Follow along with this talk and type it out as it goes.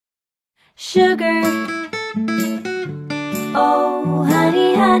sugar. Oh,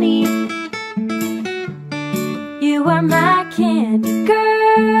 honey, honey, you are my candy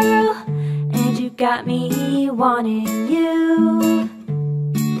girl, and you got me wanting you.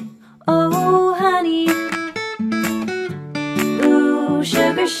 Oh, honey, ooh,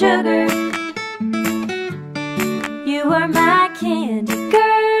 sugar, sugar, you are my candy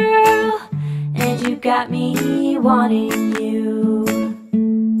girl, and you got me wanting you.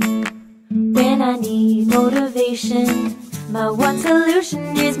 When I need motivation, my one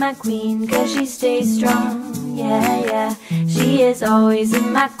solution is my queen, 'cause she stays strong, yeah, yeah. She is always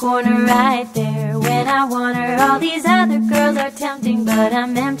in my corner right there when I want her. All these other girls are tempting, but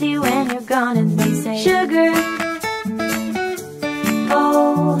I'm empty when you're gone. And they say, sugar,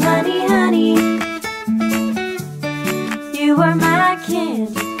 oh, honey, honey, you are my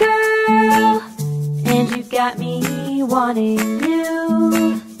candy girl, and you got me wanting